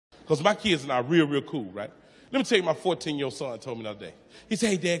Because my kids and I are real, real cool, right? Let me tell you, my 14-year-old son told me the other day. He said,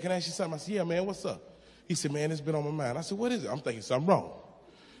 hey, Dad, can I ask you something? I said, yeah, man, what's up? He said, man, it's been on my mind. I said, what is it? I'm thinking something wrong.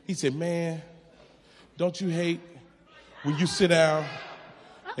 He said, man, don't you hate when you sit down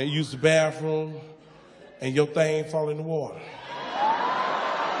and use the bathroom and your thing fall in the water?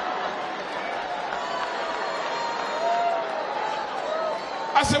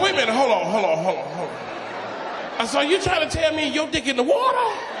 I said, wait a minute, hold on. I said, are you trying to tell me your dick in the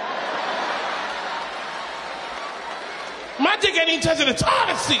water? My dick ain't even touching the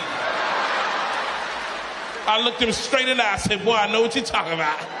toilet seat. I looked him straight in the eye. I said, boy, I know what you're talking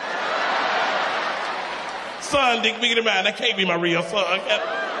about. Son, dick bigger than mine. That can't be my real son.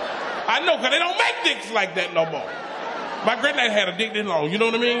 I know, because they don't make dicks like that no more. My granddad had a dick this long, you know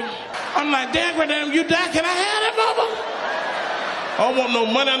what I mean? I'm like, damn, granddad, you die, can I have that, mama? I don't want no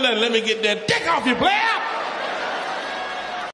money or nothing. Let me get that dick off you, player.